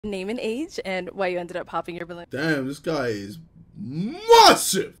Name and age and why you ended up popping your balloon. Damn, this guy is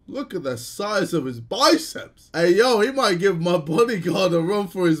massive. Look at the size of his biceps. Hey, yo, he might give my bodyguard a run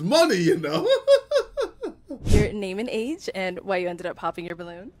for his money, you know. Your name and age and why you ended up popping your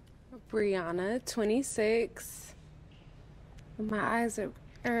balloon. Brianna, 26. My eyes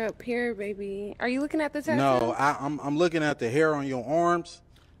are up here, baby. Are you looking at the tattoo? No, I'm looking at the hair on your arms.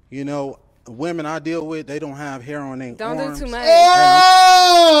 You know, women I deal with, they don't have hair on their arms. Don't do too much.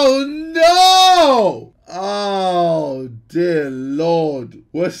 Oh, no! Oh, dear Lord.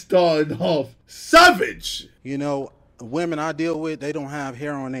 We're starting off savage. You know, women I deal with, they don't have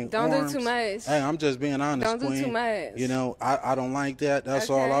hair on their arms. Don't do too much. Hey, I'm just being honest, Don't Queen. do too much. You know, I don't like that. That's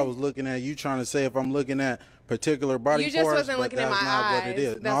all I was looking at. You trying to say if I'm looking at particular body parts, you just wasn't looking at my that's not eyes. what it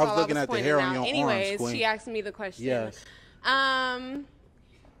is. That's No, I was looking at the hair on your Anyways, arms, Queen. she asked me the question. Yes.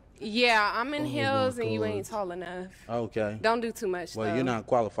 Yeah, I'm in heels and you God. ain't tall enough. Okay. Don't do too much, Well, though. you're not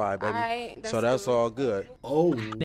qualified, baby. All right, so that's cool. all good. Oh.